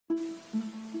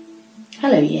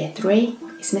Hello Year 3,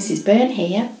 it's Mrs Byrne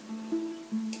here.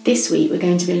 This week we're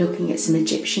going to be looking at some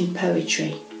Egyptian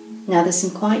poetry. Now there's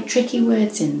some quite tricky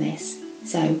words in this,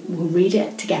 so we'll read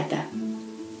it together.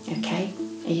 Okay,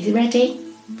 are you ready?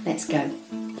 Let's go.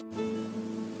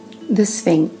 The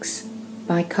Sphinx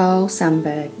by Carl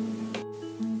Sandburg.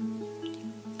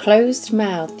 Closed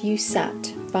mouthed you sat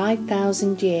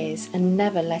 5,000 years and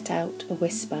never let out a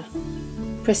whisper.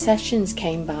 Processions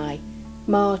came by,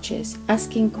 marchers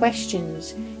asking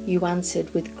questions, you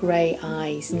answered with grey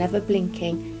eyes never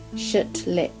blinking, shut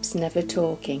lips never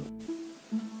talking.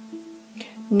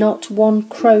 Not one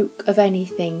croak of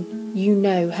anything you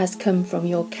know has come from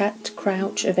your cat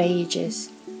crouch of ages.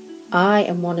 I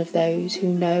am one of those who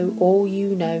know all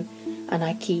you know, and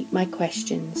I keep my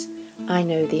questions. I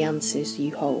know the answers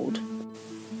you hold.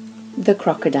 The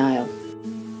Crocodile.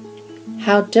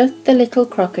 How doth the little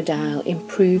crocodile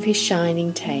improve his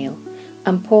shining tail,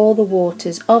 and pour the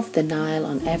waters of the Nile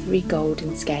on every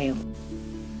golden scale?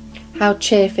 How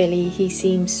cheerfully he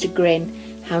seems to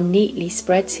grin, how neatly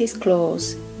spreads his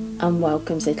claws, and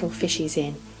welcomes little fishes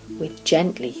in with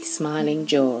gently smiling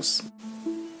jaws.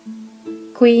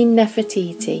 Queen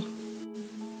Nefertiti.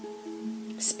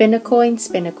 Spin a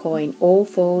coin, all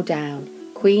fall down.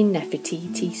 Queen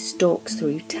Nefertiti stalks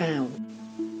through town.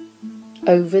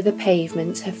 Over the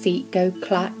pavements her feet go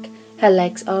clack, her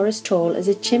legs are as tall as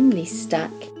a chimney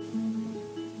stack.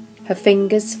 Her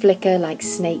fingers flicker like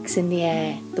snakes in the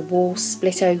air, the walls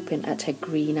split open at her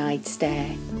green-eyed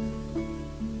stare.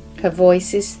 Her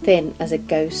voice is thin as a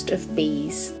ghost of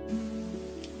bees.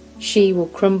 She will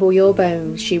crumble your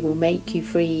bones, she will make you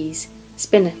freeze.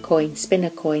 Spin a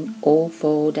coin, all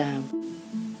fall down.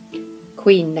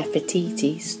 Queen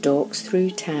Nefertiti stalks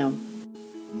through town.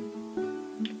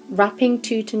 Rapping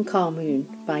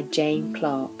Tutankhamun by Jane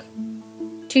Clark.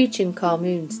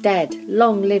 Tutankhamun's dead,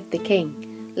 long live the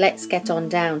king. Let's get on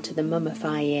down to the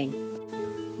mummifying.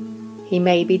 He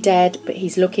may be dead, but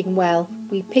he's looking well.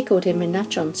 We pickled him in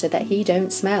natron so that he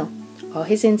don't smell. Are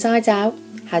his insides out?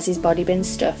 Has his body been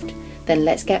stuffed? Then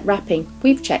let's get rapping,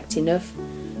 we've checked enough.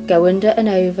 Go under and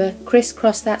over,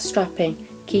 criss-cross that strapping,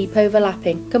 keep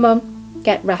overlapping, come on,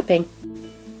 get rapping.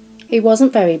 He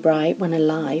wasn't very bright when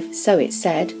alive, so it's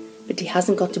said, but he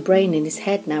hasn't got a brain in his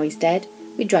head now he's dead.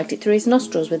 We dragged it through his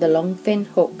nostrils with a long thin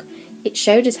hook. It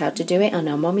showed us how to do it on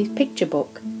our mummy's picture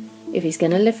book. If he's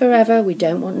going to live forever, we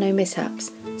don't want no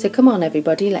mishaps. So come on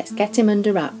everybody, let's get him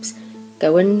under wraps.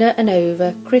 Go under and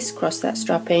over, criss-cross that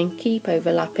strapping, keep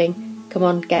overlapping, come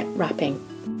on, get rapping.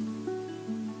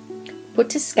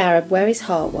 Put a scarab where his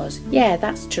heart was. Yeah,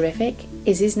 that's terrific.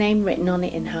 Is his name written on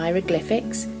it in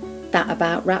hieroglyphics? That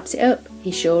about wraps it up.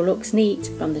 He sure looks neat,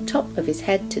 from the top of his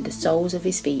head to the soles of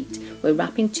his feet. We're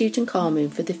wrapping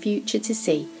Tutankhamun for the future to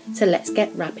see, so let's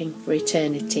get rapping for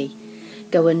eternity.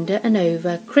 Go under and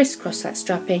over, criss-cross that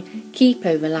strapping, keep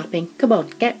overlapping, come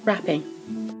on, get rapping.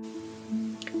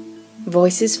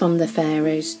 Voices from the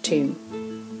Pharaoh's tomb.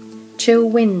 Chill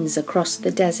winds across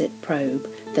the desert probe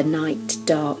the night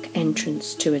dark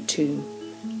entrance to a tomb,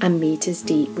 and meters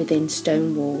deep within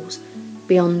stone walls,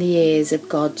 beyond the ears of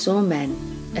gods or men,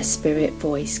 a spirit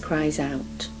voice cries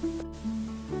out.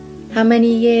 How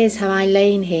many years have I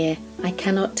lain here? I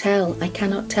cannot tell, I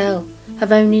cannot tell.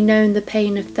 Have only known the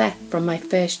pain of death from my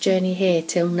first journey here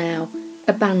till now,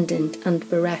 abandoned and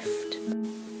bereft.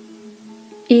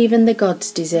 Even the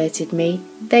gods deserted me,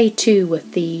 they too were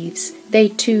thieves, they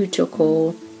too took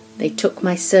all. They took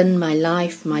my son, my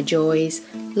life, my joys,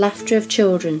 laughter of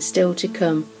children still to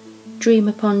come, dream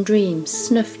upon dreams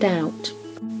snuffed out.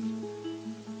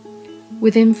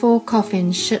 Within 4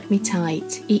 coffins shut me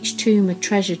tight, each tomb a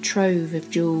treasure trove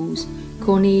of jewels,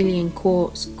 cornelian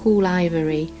quartz, cool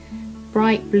ivory,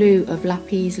 bright blue of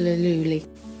lapis lazuli.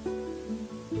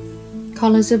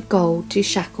 Collars of gold to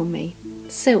shackle me,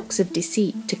 silks of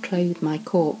deceit to clothe my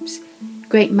corpse,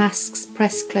 great masks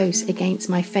pressed close against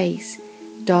my face,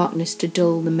 darkness to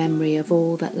dull the memory of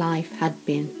all that life had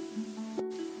been.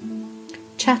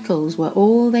 Chattels were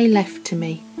all they left to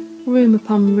me, room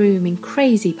upon room in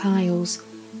crazy piles,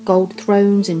 gold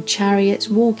thrones and chariots,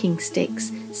 walking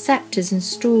sticks, sceptres and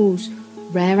stools,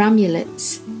 rare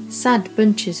amulets, sad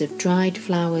bunches of dried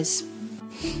flowers.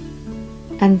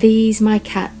 And these my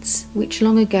cats, which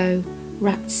long ago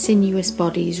wrapped sinuous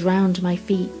bodies round my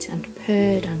feet and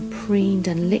purred and preened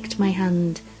and licked my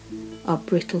hand, are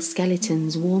brittle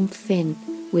skeletons worn thin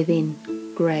within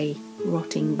grey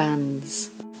rotting bands.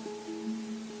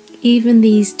 Even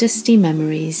these dusty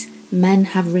memories men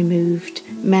have removed,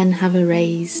 men have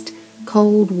erased,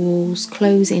 cold walls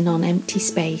close in on empty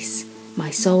space, my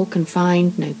soul can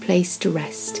find no place to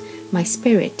rest, my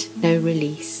spirit no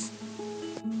release.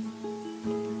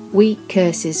 Weak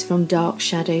curses from dark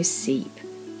shadows seep,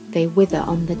 they wither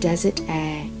on the desert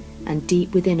air, and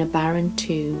deep within a barren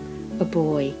tomb, a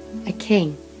boy, a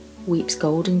king, weeps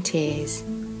golden tears,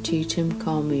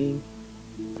 Tutankhamun.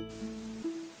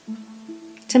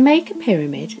 To make a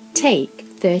pyramid, take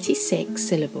 36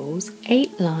 syllables,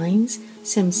 8 lines,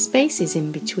 some spaces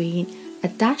in between, a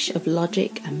dash of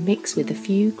logic and mix with a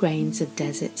few grains of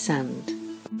desert sand.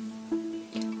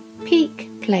 Peak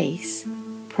Place,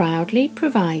 proudly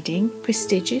providing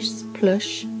prestigious,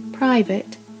 plush,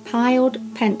 private, piled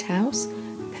penthouse,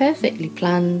 perfectly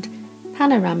planned,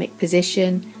 panoramic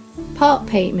position, part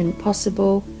payment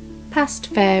possible, past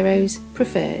pharaohs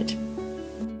preferred.